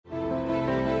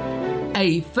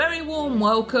A very warm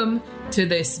welcome to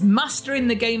this Mastering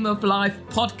the Game of Life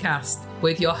podcast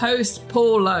with your host,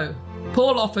 Paul Lowe.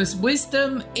 Paul offers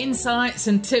wisdom, insights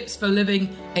and tips for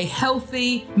living a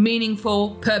healthy,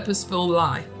 meaningful, purposeful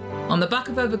life. On the back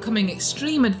of overcoming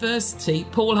extreme adversity,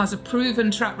 Paul has a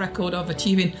proven track record of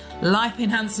achieving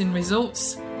life-enhancing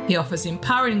results. He offers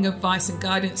empowering advice and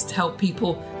guidance to help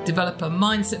people develop a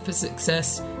mindset for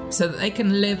success so that they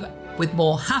can live with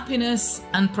more happiness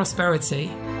and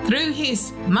prosperity. Through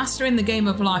his Mastering the Game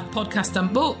of Life podcast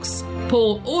and books,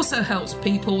 Paul also helps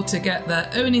people to get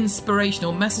their own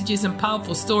inspirational messages and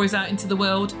powerful stories out into the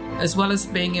world, as well as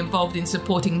being involved in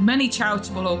supporting many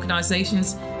charitable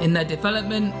organisations in their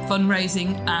development,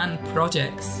 fundraising and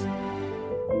projects.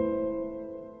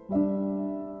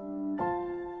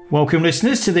 Welcome,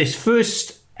 listeners, to this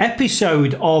first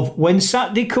episode of When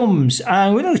Saturday Comes,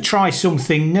 and we're going to try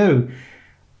something new.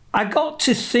 I got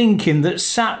to thinking that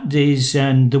Saturdays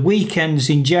and the weekends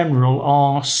in general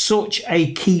are such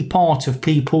a key part of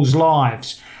people's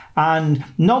lives, and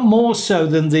not more so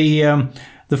than the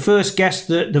first guest,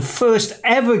 the first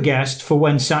ever guest for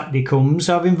When Saturday Comes.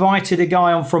 I've invited a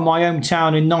guy on from my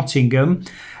hometown in Nottingham,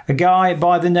 a guy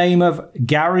by the name of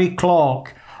Gary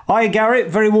Clark. Hi, Gary.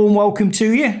 Very warm welcome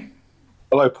to you.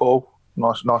 Hello, Paul.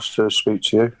 Nice to speak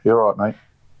to you. You're all right, mate.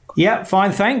 Yeah,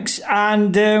 fine, thanks.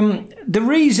 And the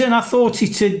reason I thought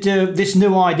this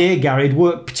new idea, Gary, would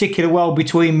work particularly well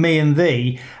between me and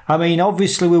thee. I mean,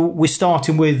 obviously we're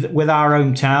starting with our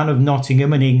hometown of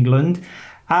Nottingham in England,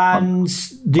 and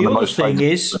the other thing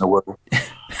is,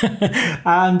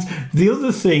 and the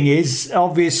other thing is,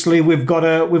 obviously we've got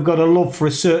a love for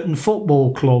a certain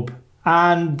football club,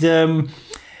 and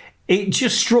it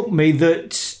just struck me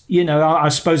that, you know, I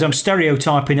suppose I'm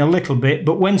stereotyping a little bit,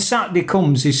 but When Saturday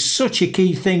Comes is such a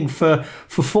key thing for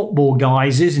football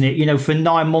guys, isn't it? You know, for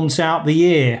 9 months out the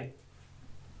year.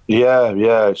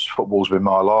 Yeah. Football's been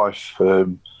my life. I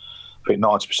think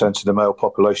 90% of the male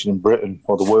population in Britain,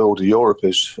 or the world, or Europe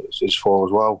is for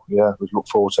as well. Yeah, we look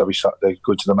forward to every Saturday,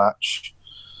 going to the match.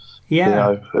 Yeah. You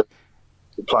know,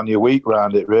 plan your week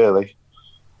around it, really.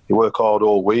 You work hard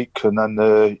all week, and then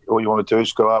all you want to do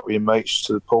is go out with your mates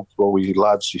to the pub, or with your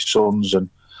lads, your sons, and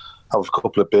have a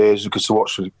couple of beers because to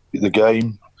watch the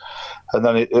game. And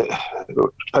then,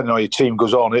 depending on your team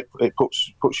goes on, it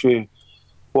puts you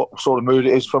what sort of mood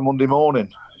it is for Monday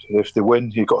morning. If they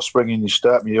win, you've got a spring in your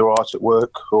step, and you're all right at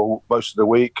work or most of the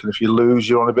week. And if you lose,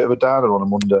 you're on a bit of a downer on a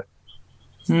Monday.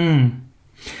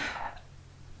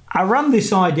 I ran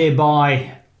this idea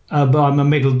by my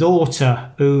middle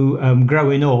daughter, who,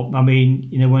 growing up, I mean,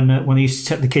 you know, when I used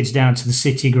to take the kids down to the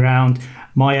city ground,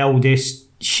 my eldest,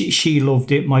 she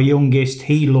loved it. My youngest,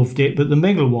 he loved it. But the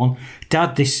middle one,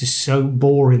 Dad, this is so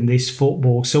boring, this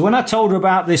football. So when I told her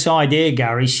about this idea,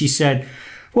 Gary, she said,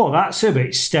 well, that's a bit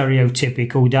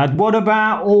stereotypical, Dad. What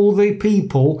about all the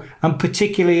people, and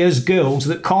particularly as girls,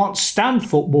 that can't stand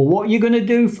football? What are you going to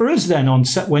do for us then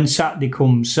when Saturday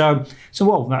comes? So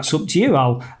well, that's up to you.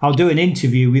 I'll do an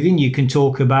interview with you, and you can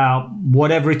talk about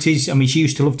whatever it is. I mean, she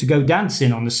used to love to go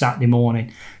dancing on a Saturday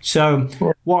morning. So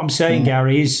what I'm saying,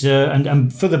 Gary, is,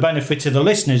 and for the benefit of the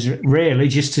listeners, really,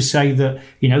 just to say that,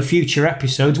 you know, future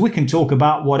episodes, we can talk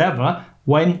about whatever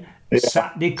when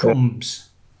Saturday comes.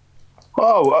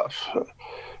 Oh,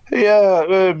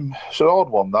 it's an odd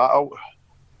one, that.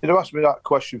 You'd have asked me that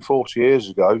question 40 years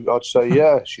ago, I'd say,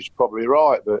 yeah, she's probably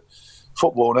right, but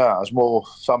football now is more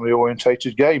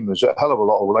family-orientated game. There's a hell of a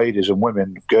lot of ladies and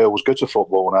women, girls, go to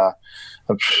football now.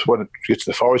 And when it gets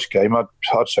to the Forest game, I'd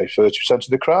say 30% of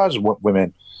the crowds are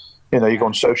women. You know, you go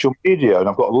on social media, and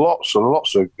I've got lots of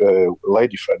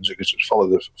lady friends that just follow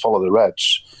the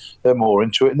Reds. They're more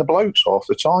into it than the blokes half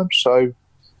the time, so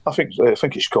I think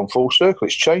it's come full circle.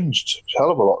 It's changed a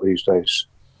hell of a lot these days.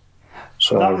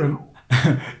 So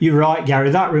you're right,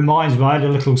 Gary. That reminds me. I had a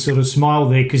little sort of smile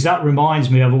there, because that reminds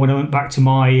me of when I went back to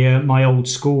my old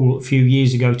school a few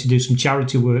years ago to do some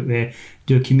charity work there,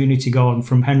 do a community garden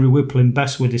from Henry Whipple in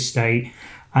Bestwood Estate.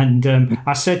 And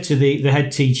I said to the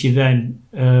head teacher then,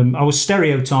 I was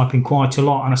stereotyping quite a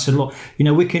lot, and I said, look, you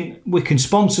know, we can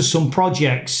sponsor some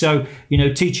projects, so, you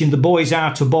know, teaching the boys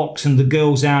how to box and the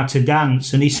girls how to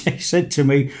dance. And he said to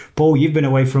me, Paul, you've been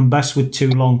away from Bestwood too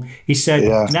long. He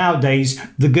said, Nowadays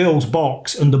the girls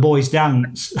box and the boys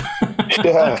dance.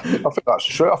 Yeah, I think that's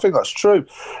true.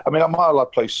 I mean, my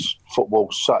lad plays football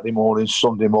Saturday mornings,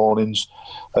 Sunday mornings,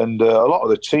 and a lot of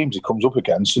the teams he comes up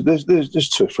against, there's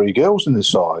 2 or 3 girls in the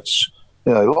sides.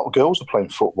 You know, a lot of girls are playing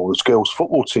football. There's girls'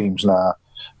 football teams now.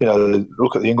 You know,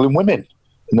 look at the England women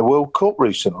in the World Cup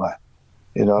recently.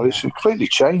 You know, it's completely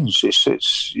changed.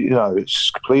 It's you know, it's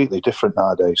completely different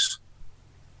nowadays.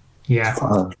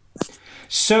 Yeah.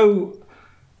 So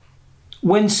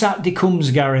when Saturday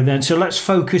comes, Gary, then, so let's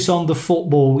focus on the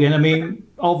football. I mean,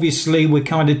 obviously, we're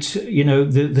kind of,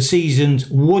 the seasons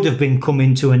would have been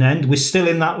coming to an end. We're still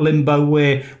in that limbo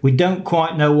where we don't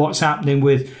quite know what's happening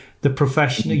with the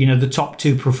professional, the top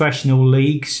two professional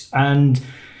leagues. And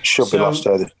should be last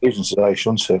day of the season today,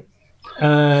 shouldn't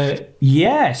it?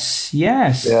 Yes.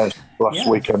 Yeah, last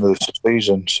weekend of the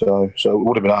season. So it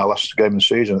would have been our last game of the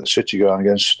season at the City Ground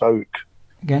against Stoke.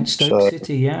 Against Stoke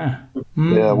City, yeah.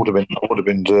 Yeah, I would have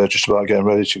been just about getting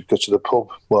ready to go to the pub.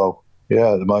 Well,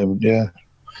 yeah, at the moment, yeah.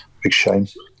 Big shame.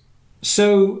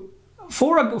 So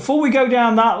before we go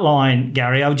down that line,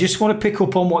 Gary, I just want to pick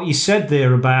up on what you said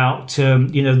there about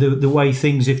the way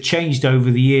things have changed over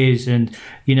the years, and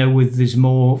with there's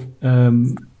more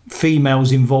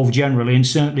females involved generally, and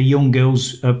certainly young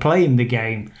girls playing the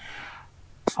game.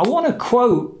 I want to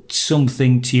quote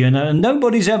something to you, and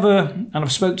nobody's ever, and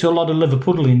I've spoke to a lot of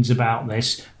Liverpudlians about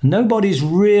this, nobody's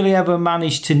really ever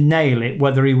managed to nail it,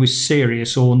 whether he was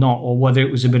serious or not, or whether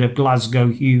it was a bit of Glasgow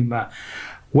humour.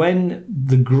 When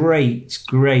the great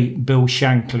Bill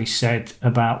Shankly said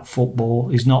about football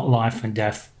is not life and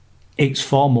death, it's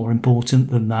far more important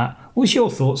than that. What's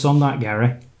your thoughts on that,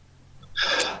 Gary?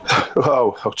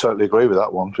 Well, I totally agree with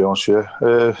that one, to be honest with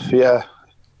you. Yeah.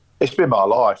 It's been my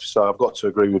life, so I've got to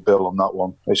agree with Bill on that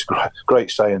one. It's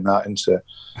great saying that, isn't it?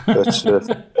 But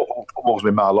football's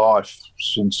been my life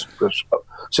since I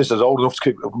was old enough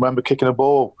to remember kicking a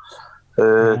ball,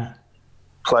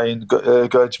 playing, going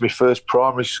to my first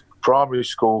primary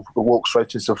school, walked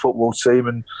straight into the football team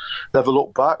and never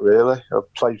looked back, really. I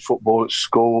played football at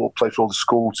school, played for all the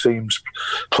school teams,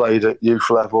 played at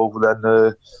youth level. Then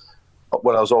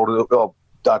when I was old enough,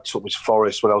 Dad took me to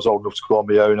Forest when I was old enough to go on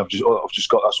my own. I've just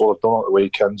got, that's all I've done at the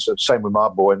weekends. Same with my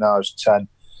boy now, he's 10.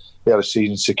 He had a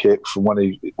season ticket from when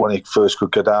he first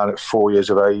could go down at 4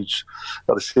 years of age.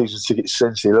 Had a season ticket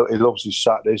since. He loves his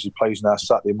Saturdays. He plays now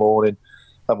Saturday morning,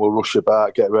 and we'll rush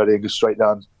about, get ready, and go straight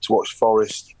down to watch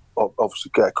Forest. Obviously,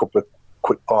 get a couple of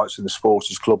quick pints in the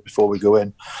Sporters Club before we go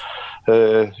in.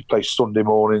 He plays Sunday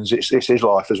mornings. It's his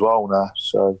life as well now.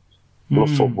 So, love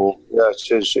football. Yeah,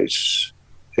 it is.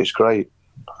 It's great.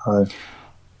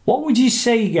 What would you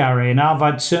say, Gary? And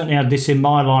I've certainly had this in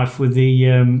my life with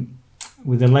the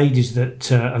ladies that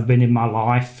have been in my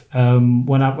life.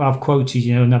 When I've quoted,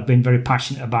 and I've been very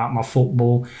passionate about my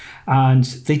football, and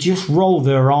they just roll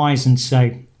their eyes and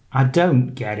say, "I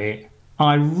don't get it.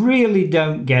 I really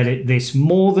don't get it. This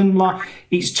more than like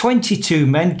it's 22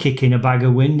 men kicking a bag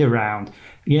of wind around."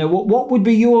 What would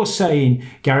be your saying,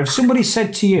 Gary? If somebody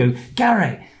said to you,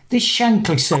 "Gary, this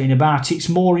Shankly saying about it's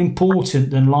more important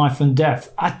than life and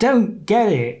death, I don't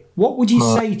get it." What would you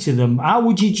say to them? How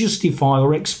would you justify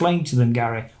or explain to them,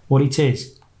 Gary, what it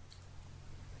is?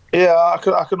 Yeah, I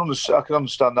can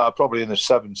understand that. Probably in the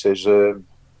 70s.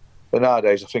 But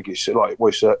nowadays, I think it's like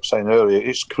we were saying earlier.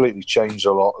 It's completely changed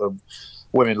a lot.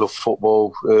 Women love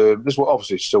football. There's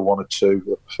obviously still one or two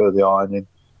that prefer the ironing,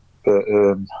 but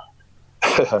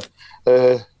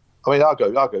I mean, I'll go.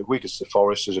 We go to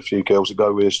Forest. There's a few girls that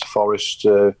go with us to Forest.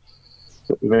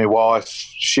 My wife,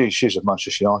 she's a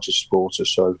Manchester United supporter,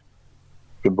 so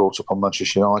been brought up on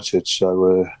Manchester United.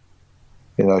 So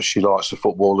she likes the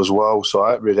football as well. So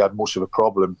I haven't really had much of a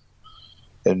problem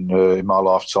in my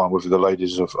lifetime with the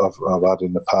ladies I've had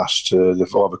in the past.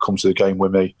 They've either come to the game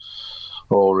with me,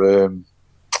 or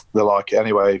they like it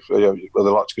anyway. They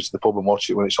like to go to the pub and watch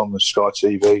it when it's on the Sky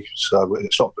TV. So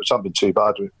it's not been too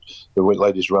bad with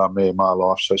ladies around me in my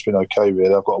life. So it's been okay,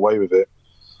 really. I've got away with it.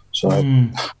 So.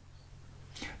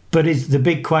 But the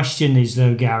big question is,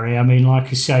 though, Gary, I mean, like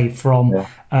I say, from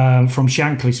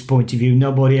Shankly's point of view,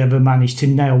 nobody ever managed to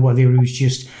nail whether he was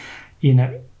just,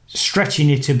 stretching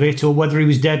it a bit or whether he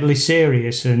was deadly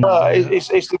serious. And it's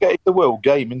the world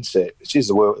game, isn't it? It is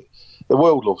the world. The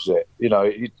world loves it.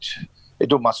 It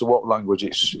doesn't matter what language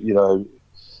it's. We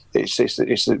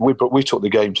took the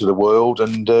game to the world,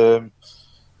 and the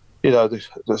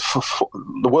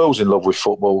world's in love with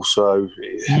football. So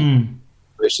it's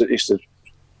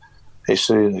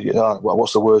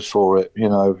what's the word for it?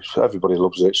 Everybody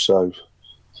loves it. So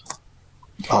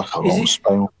I can't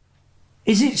explain.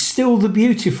 Is it still the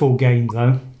beautiful game,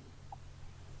 though?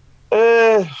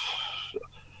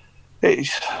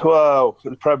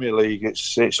 The Premier League,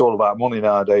 it's all about money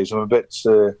nowadays. I'm a bit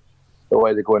the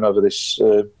way they're going over this,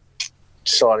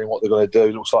 deciding what they're going to do.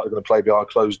 It looks like they're going to play behind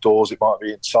closed doors. It might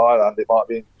be in Thailand, it might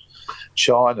be in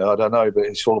China. I don't know, but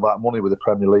it's all about money with the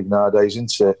Premier League nowadays,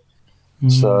 isn't it?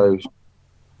 So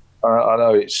I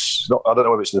know it's not. I don't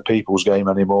know if it's the people's game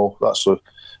anymore. That's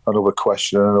another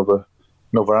question and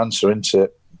another answer, isn't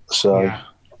it? So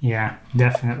yeah,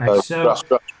 definitely.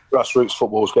 Grassroots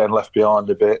football's getting left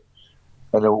behind a bit.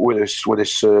 with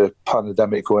this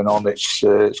pandemic going on, it's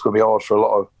going to be hard for a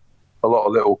lot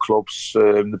of little clubs.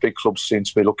 The big clubs seem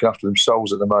to be looking after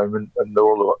themselves at the moment, and they're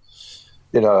all,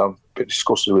 I'm a bit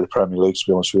disgusted with the Premier League, to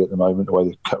be honest with you, at the moment,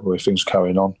 the way things are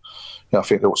carrying on. I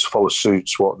think that's follow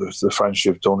suits what the French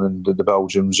have done, and the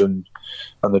Belgians and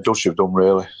the Dutch have done,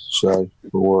 really. So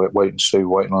we'll wait and see,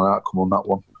 waiting on an outcome on that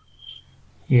one.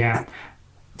 Yeah.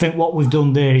 I think what we've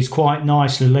done there is quite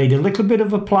nicely laid a little bit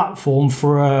of a platform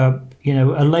for a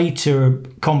later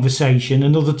conversation,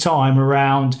 another time,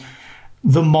 around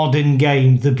the modern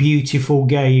game, the beautiful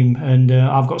game, and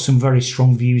I've got some very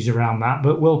strong views around that.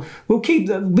 But we'll keep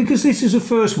that, because this is the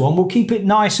first one. We'll keep it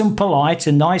nice and polite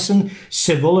and nice and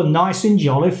civil and nice and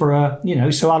jolly for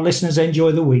so our listeners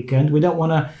enjoy the weekend. We don't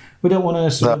want to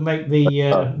sort of make the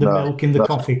milk in the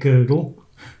coffee curdle.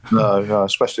 No,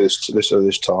 especially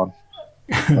this time.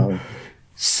 No.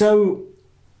 So,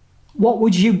 what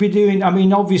would you be doing? I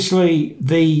mean, obviously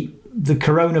the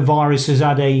coronavirus has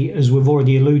had as we've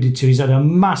already alluded to, has had a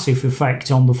massive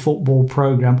effect on the football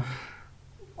programme.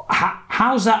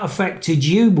 How's that affected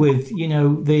you with,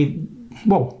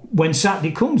 when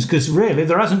Saturday comes? Because really,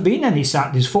 there hasn't been any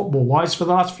Saturdays football-wise for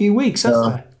the last few weeks, has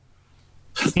there?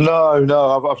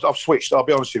 No, I've switched. I'll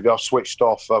be honest with you, I've switched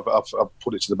off. I've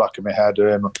put it to the back of my head.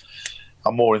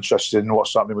 I'm more interested in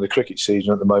what's happening with the cricket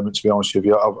season at the moment, to be honest with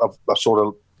you. I've sort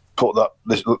of put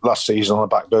this last season on the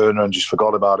back burner and just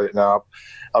forgot about it now.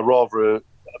 I'd rather,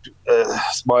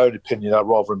 my own opinion, I'd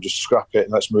rather them just scrap it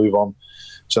and let's move on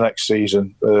to next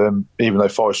season. Even though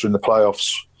Forest are in the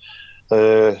playoffs,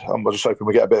 I'm just hoping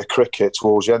we get a bit of cricket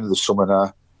towards the end of the summer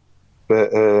now.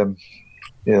 But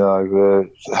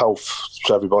health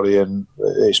to everybody, and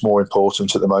it's more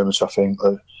important at the moment, I think,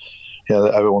 that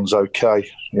everyone's okay.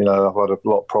 I've had a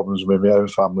lot of problems with my own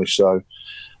family, so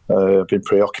I've been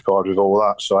preoccupied with all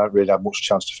that, so I haven't really had much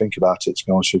chance to think about it, to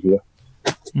be honest with you.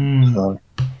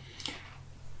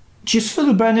 Just for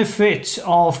the benefit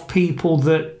of people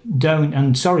that don't,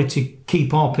 and sorry to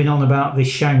keep harping on about this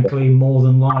Shankly more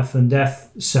than life and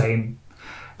death saying,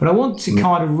 but I want to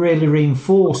kind of really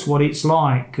reinforce what it's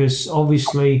like, because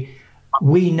obviously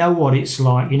we know what it's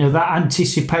like. That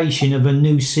anticipation of a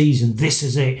new season. This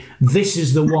is it. This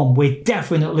is the one. We're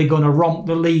definitely going to romp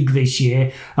the league this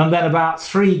year. And then about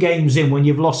 3 games in, when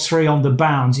you've lost 3 on the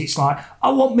bounce, it's like,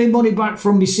 I want my money back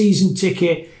from my season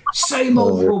ticket. Same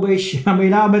old rubbish. I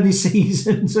mean, how many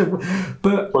seasons?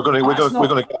 But we're going to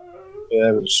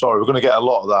get a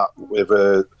lot of that with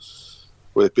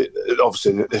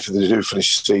obviously, if they do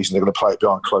finish the season, they're going to play it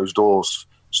behind closed doors.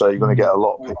 So you're going to get a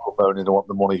lot of people moaning they want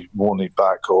the money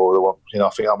back, or they want, I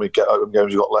think how many open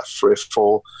games you've got left, 3 or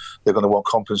 4. They're going to want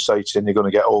compensating. You're going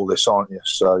to get all this, aren't you?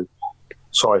 So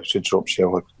sorry to interrupt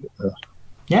you.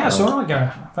 Yeah, that's all right,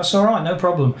 Gareth. That's all right, no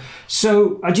problem.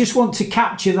 So I just want to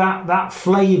capture that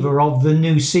flavour of the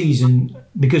new season,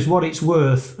 because what it's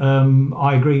worth,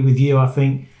 I agree with you. I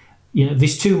think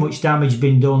there's too much damage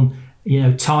been done,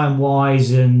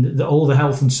 time-wise, and all the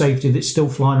health and safety that's still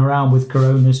flying around with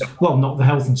coronas. Well, not the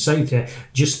health and safety,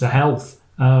 just the health.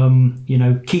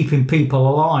 Keeping people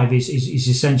alive is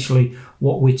essentially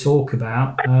what we talk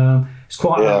about. It's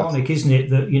quite ironic, isn't it,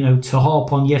 that, to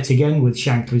harp on yet again with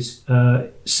Shankly's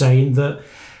saying that,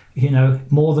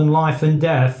 more than life and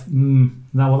death.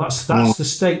 Now, that's the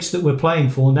stakes that we're playing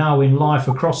for now in life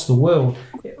across the world,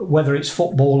 whether it's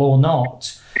football or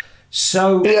not.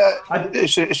 So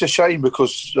it's a shame,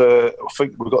 because I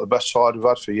think we've got the best side we've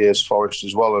had for years, Forest,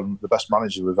 as well, and the best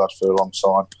manager we've had for a long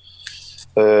time.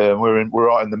 We're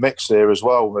right in the mix there as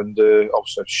well, and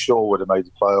obviously I'm sure would have made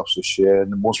the playoffs this year,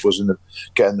 and once was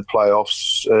getting the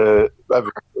playoffs, we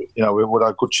would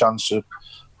have a good chance of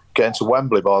getting to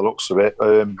Wembley by the looks of it.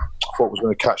 I thought we was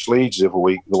going to catch Leeds the other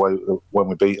week, when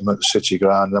we beat them at the City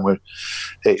Ground. And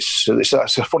it's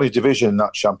a funny division,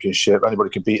 that Championship. Anybody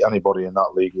can beat anybody in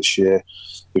that league this year.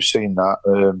 We've seen that.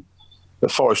 The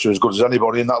Forest are as good as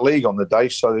anybody in that league on the day,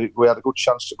 so we had a good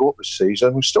chance to go up this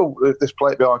season. We still, this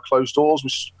play it behind closed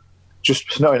doors.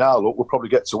 Just knowing our luck, we'll probably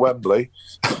get to Wembley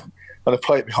and a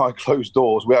play it behind closed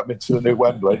doors. We haven't been to the new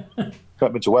Wembley. We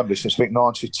haven't been to Wembley since, I think,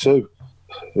 92.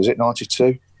 Is it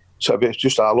 92? So it's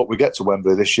just our luck we get to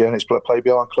Wembley this year, and it's play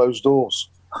behind closed doors.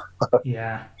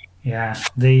 Yeah. In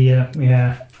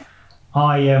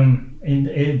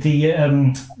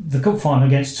the cup final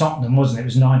against Tottenham, wasn't it? It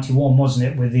was 91,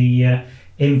 wasn't it, with the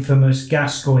infamous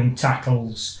Gascoigne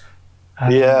tackles. I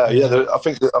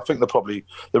think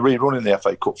they're rerunning the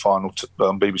FA Cup final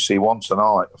on BBC One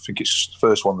tonight. I think it's the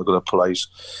first one they're going to play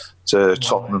to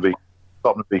Tottenham v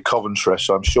Coventry.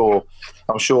 So I'm sure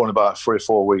in about 3 or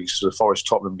 4 weeks the Forest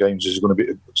Tottenham games is going to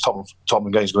be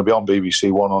on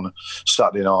BBC One on a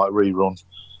Saturday night rerun.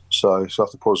 So I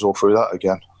have to put us all through that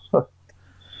again.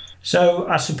 So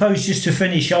I suppose just to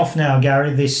finish off now,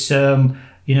 Gary, this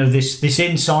this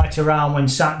insight around when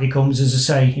Saturday comes, as I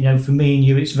say, for me and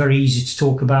you, it's very easy to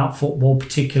talk about football,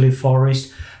 particularly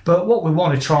Forest. But what we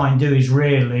want to try and do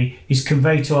is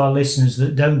convey to our listeners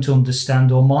that don't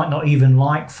understand or might not even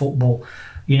like football,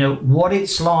 what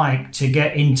it's like to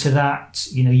get into that.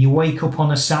 You wake up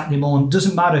on a Saturday morning,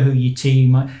 doesn't matter who your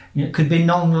team, it could be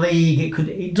non-league,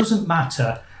 it doesn't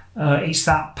matter. It's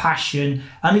that passion,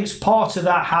 and it's part of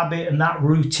that habit and that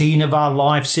routine of our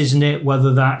lives, isn't it?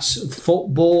 Whether that's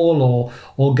football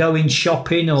or going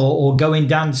shopping or going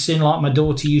dancing like my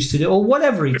daughter used to do, or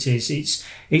whatever it is.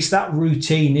 It's that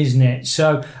routine, isn't it?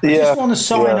 So I just want to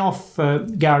sign off,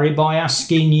 Gary, by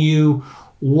asking you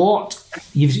what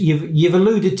you've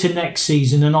alluded to next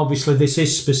season, and obviously this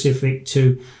is specific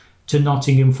to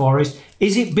Nottingham Forest.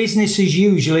 Is it business as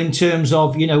usual in terms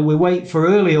of, we wait for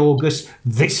early August,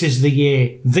 this is the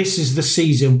year, this is the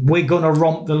season, we're going to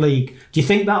romp the league? Do you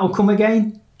think that'll come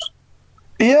again?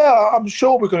 Yeah, I'm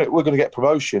sure we're going to get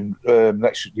promotion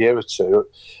next year or two.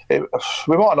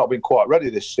 We might not have been quite ready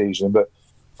this season, but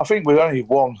I think we're only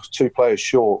 1-2 players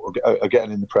short of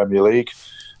getting in the Premier League.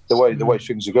 The way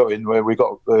things are going, where we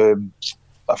got, I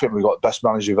think we've got the best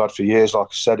manager we've had for years. Like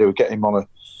I said, we'll get him on a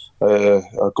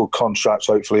good contract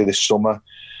hopefully this summer.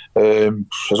 As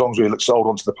long as we hold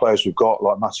on to the players we've got,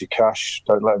 like Matty Cash,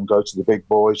 don't let them go to the big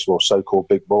boys or so-called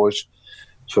big boys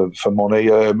for money.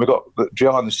 We've got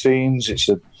behind the scenes. It's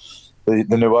the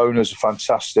new owners are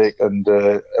fantastic, and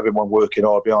everyone working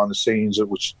hard behind the scenes,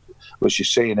 which you're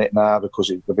seeing it now because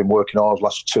they've been working hard the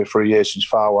last 2 or 3 years since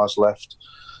Fawaz left.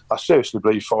 I seriously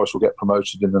believe Forest will get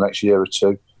promoted in the next year or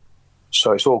two.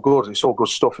 So it's all good. It's all good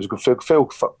stuff. It's good feel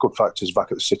good factors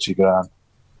back at the City Ground.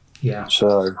 Yeah.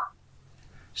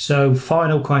 So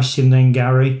final question then,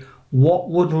 Gary. What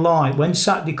would when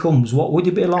Saturday comes, what would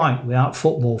it be like without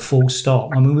football, full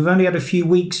stop? I mean, we've only had a few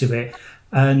weeks of it,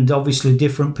 and obviously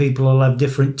different people will have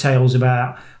different tales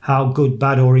about how good,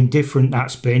 bad or indifferent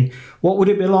that's been. What would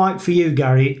it be like for you,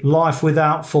 Gary, life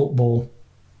without football?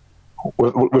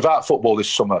 Without football this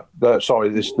summer, this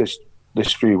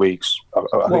few weeks.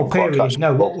 Period.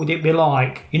 No, what would it be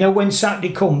like? When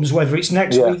Saturday comes, whether it's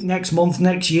next week, next month,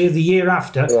 next year, the year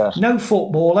after, no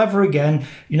football ever again.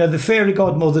 The fairy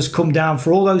godmother's come down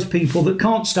for all those people that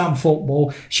can't stand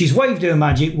football. She's waved her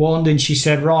magic wand and she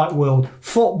said, right, world,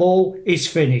 football is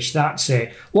finished. That's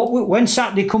it. When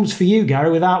Saturday comes for you, Gary,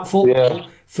 without football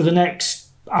for the next,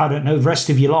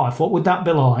 rest of your life, what would that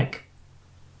be like?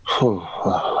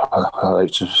 I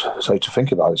hate to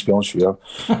think about it, to be honest with you.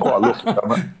 Quite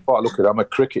lucky. I'm a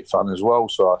cricket fan as well,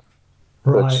 so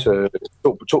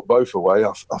took both away.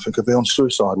 I think I'd be on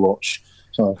suicide watch.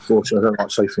 So unfortunately, I don't like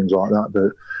to say things like that,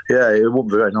 but yeah, it wouldn't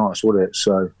be very nice, would it?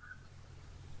 So.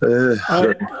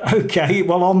 Okay,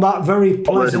 well, on that very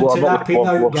pleasant and happy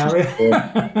note, Gary,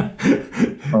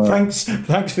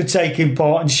 thanks for taking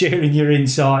part and sharing your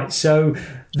insights. So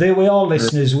there we are,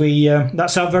 listeners.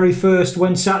 That's our very first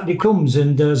When Saturday Comes,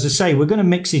 and as I say, we're going to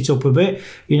mix it up a bit.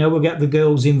 We'll get the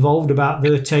girls involved about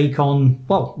their take on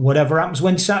whatever happens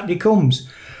when Saturday comes.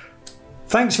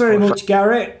 Thanks very much,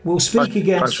 Gary. We'll speak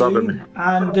again soon.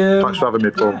 And thanks for having me,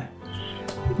 Paul. Yeah.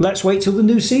 Let's wait till the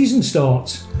new season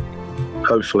starts.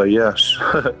 Hopefully, yes.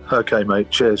 Okay, mate.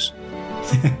 Cheers.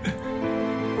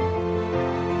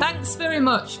 Thanks very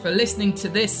much for listening to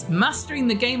this Mastering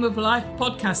the Game of Life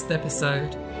podcast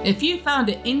episode. If you found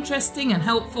it interesting and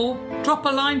helpful, drop a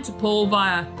line to Paul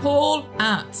via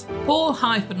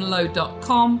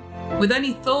paul@paul-low.com with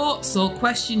any thoughts or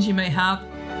questions you may have.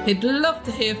 He'd love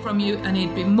to hear from you and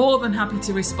he'd be more than happy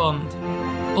to respond.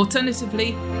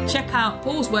 Alternatively, check out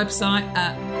Paul's website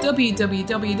at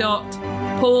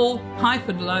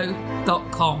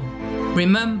www.paul-low.com.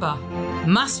 Remember,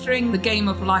 mastering the game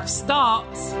of life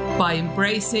starts by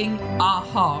embracing our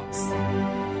hearts.